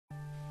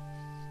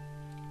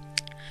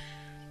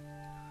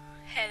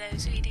Hello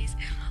sweeties,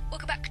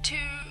 welcome back to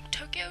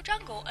Tokyo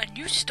Jungle. A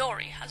new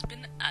story has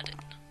been added.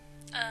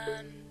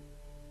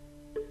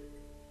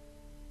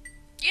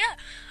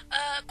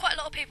 Quite a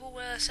lot of people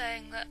were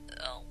saying that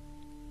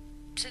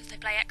since they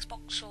play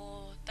Xbox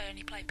or they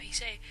only play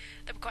PC,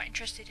 they were quite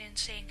interested in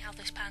seeing how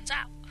this pans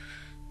out.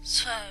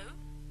 So,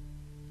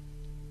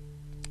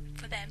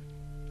 for them,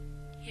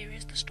 here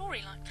is the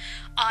storyline.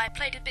 I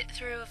played a bit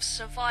through of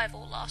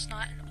Survival last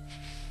night, and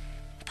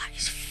that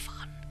is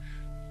fun.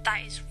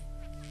 That is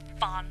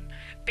fun.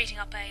 Beating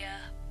up a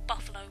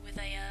buffalo with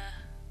a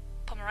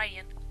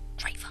Pomeranian,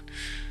 great fun.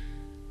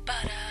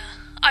 But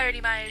I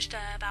only managed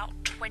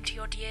about 20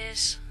 odd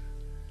years,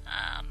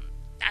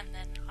 and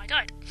then I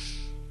died.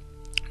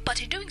 But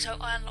in doing so,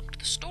 I unlocked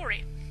the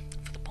story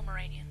for the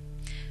Pomeranian.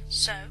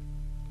 So,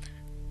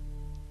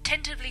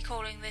 tentatively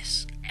calling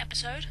this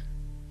episode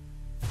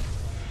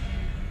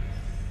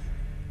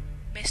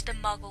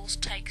Mr.Muggles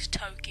Takes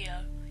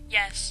Tokyo.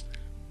 Yes,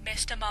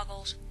 Mr.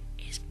 Muggles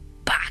is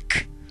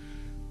back.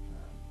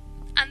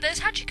 And there's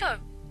Hachiko,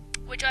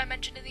 which I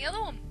mentioned in the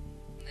other one,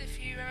 if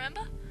you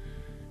remember.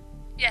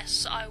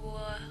 Yes, I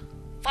will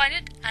find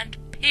it and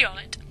pee on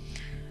it.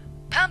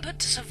 Pampered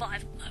to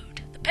survival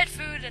mode. The pet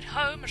food at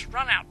home has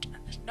run out,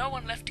 and there's no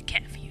one left to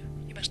care for you.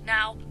 You must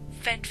now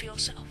fend for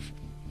yourself.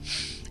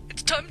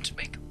 It's time to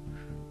wake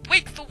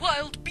the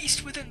wild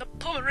beast within the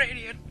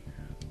Pomeranian.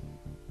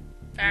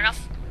 Fair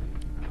enough.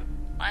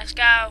 Let's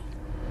go.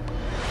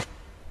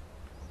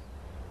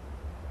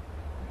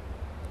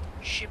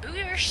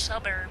 Shibuya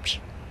suburbs.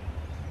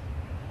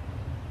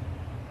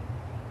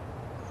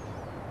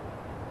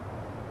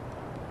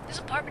 This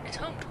apartment is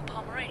home to a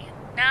Pomeranian,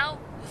 now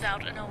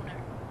without an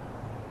owner.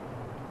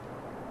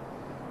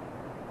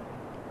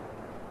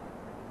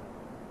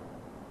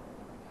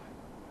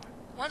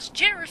 Once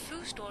generous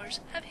food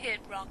stores have hit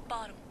rock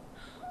bottom.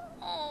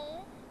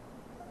 Oh,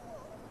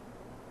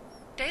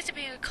 days of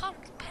being a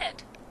coddled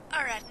pet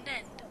are at an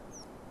end.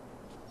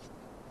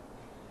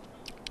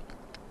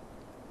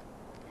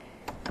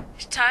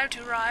 It's time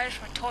to rise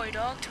from a toy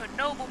dog to a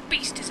noble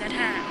beast is at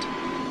hand.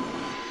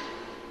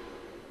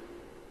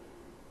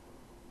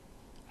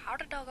 How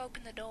did the dog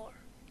open the door?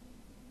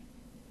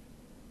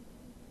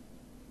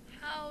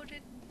 How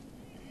did...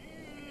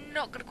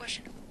 Not gonna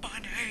question.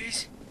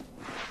 Bunnies!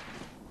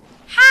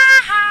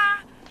 Ha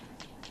ha!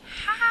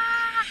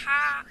 Ha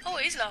ha! Oh,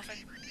 it is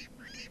laughing.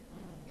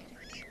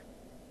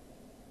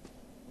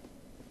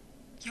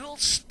 You'll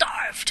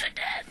starve to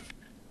death!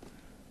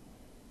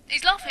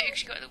 He's laughing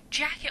because you got a little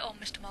jacket on,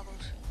 Mr.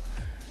 Muggles.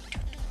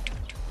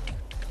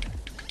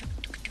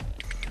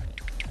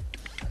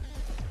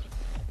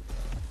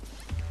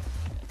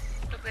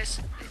 Look, there's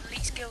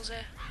elite skills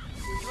here.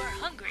 You are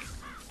hungry.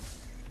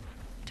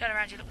 Turn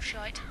around, you little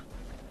shite.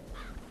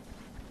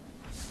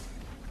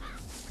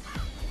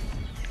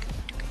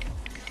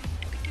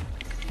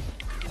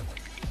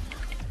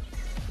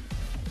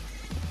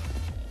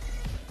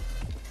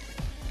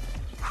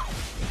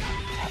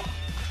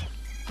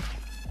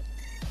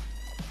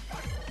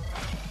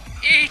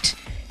 Eat!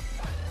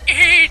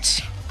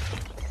 Eat!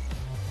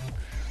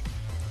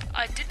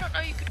 I did not know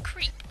you could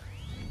creep.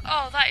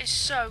 Oh, that is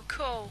so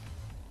cool.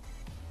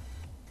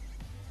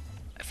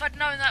 If I'd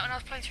known that when I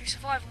was playing through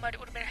Survival Mode, it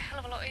would have been a hell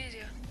of a lot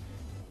easier.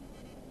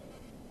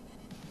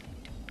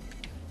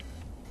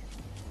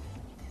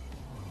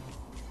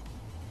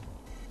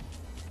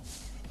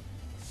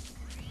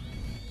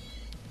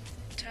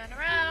 Turn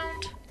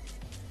around.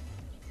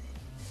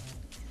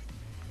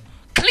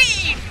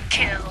 Clean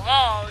kill!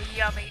 Oh,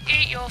 yummy.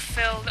 Eat your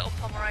fill, little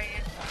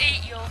Pomeranian.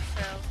 Eat your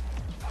fill.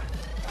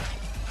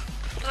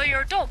 Although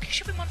you're a dog, you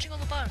should be munching on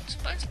the bones.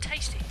 Bones are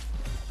tasty.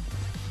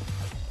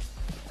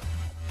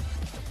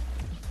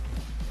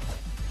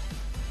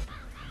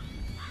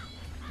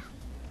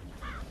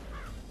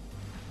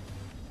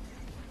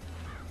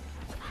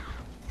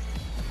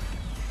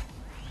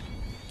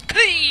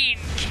 Clean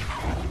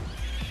kill!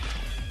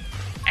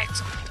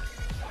 Excellent.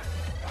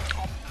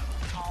 Tom,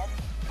 Tom.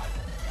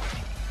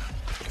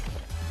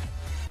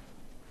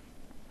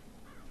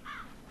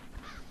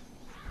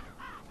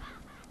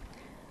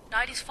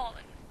 Night is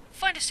falling.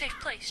 Find a safe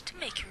place to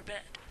make your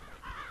bed.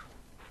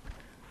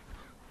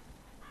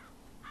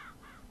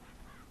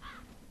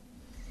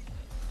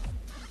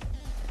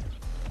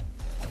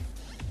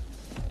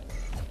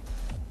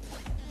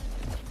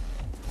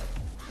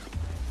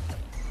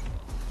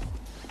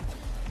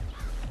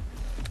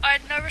 I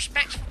had no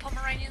respect for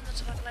Pomeranians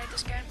until I played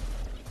this game.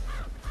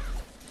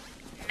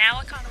 Now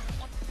I kind of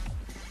want one.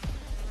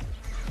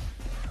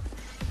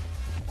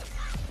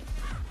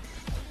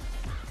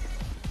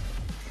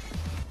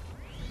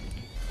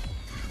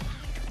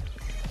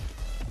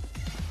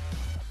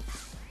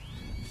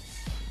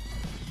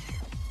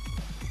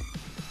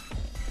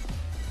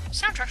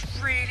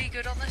 Soundtrack's really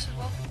good on this as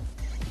well.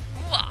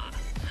 Wah!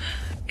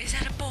 Is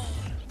that a ball?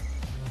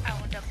 I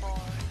want a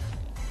ball.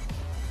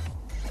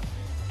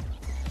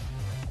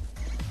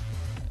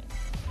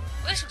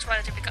 Well, this looks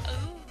relatively good.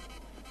 Ooh!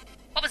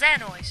 What was that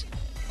noise?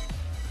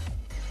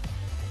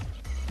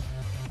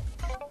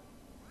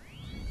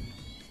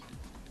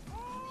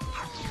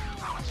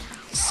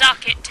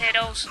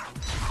 Tiddles.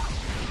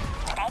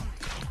 Bomb.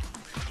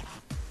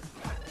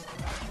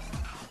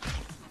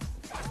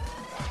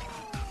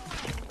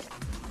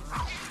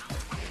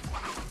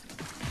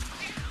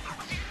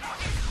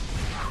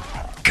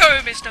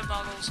 Go, Mr.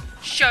 Muggles.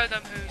 Show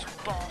them who's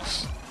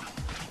boss.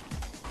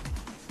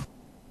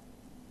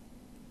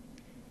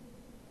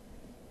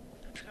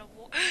 I'm just gonna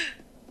walk.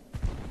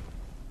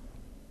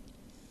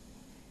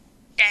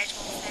 There's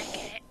one there,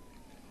 get it.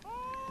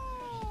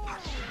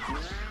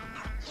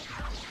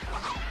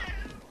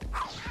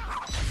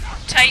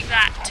 Take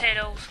that,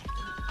 Tiddles.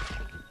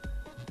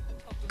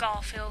 Or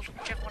Garfield,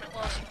 whichever one it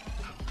was.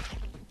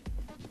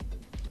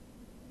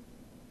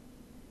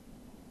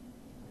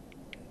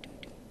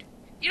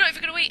 You're not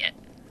even going to eat it.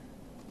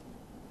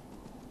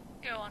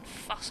 You're one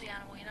fussy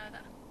animal, you know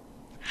that.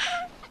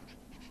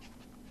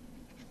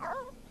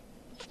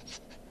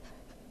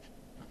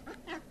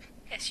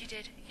 Yes, you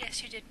did.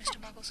 Yes, you did, Mr.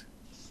 Muggles.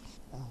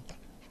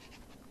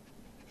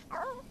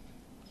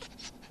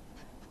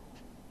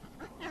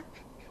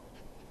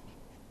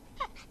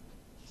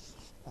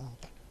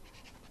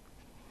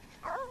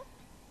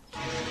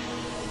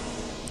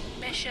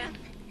 Mission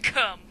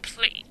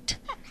complete.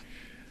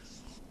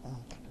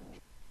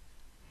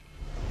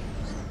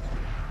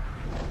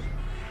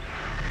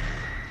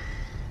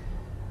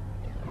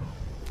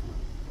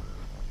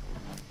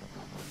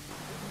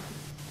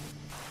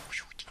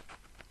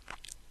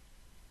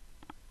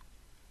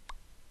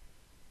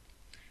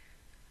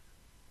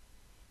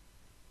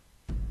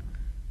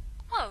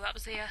 Well, that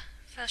was the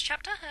first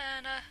chapter,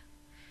 and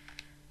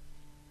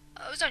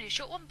it was only a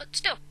short one, but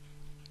still.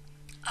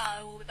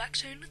 I will be back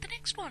soon with the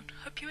next one.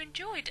 Hope you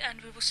enjoyed,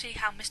 and we will see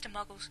how Mr.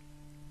 Muggles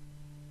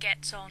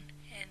gets on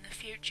in the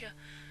future.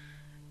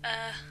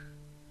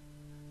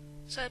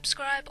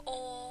 Subscribe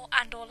or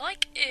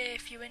like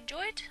if you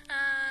enjoyed,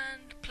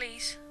 and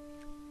please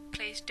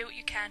do what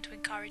you can to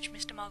encourage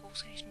Mr.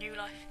 Muggles in his new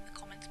life in the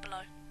comments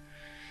below.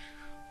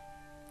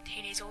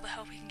 He needs all the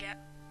help he can get.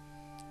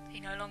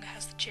 He no longer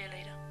has the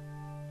cheerleader.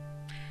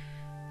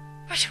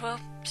 Right, well,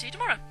 see you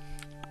tomorrow.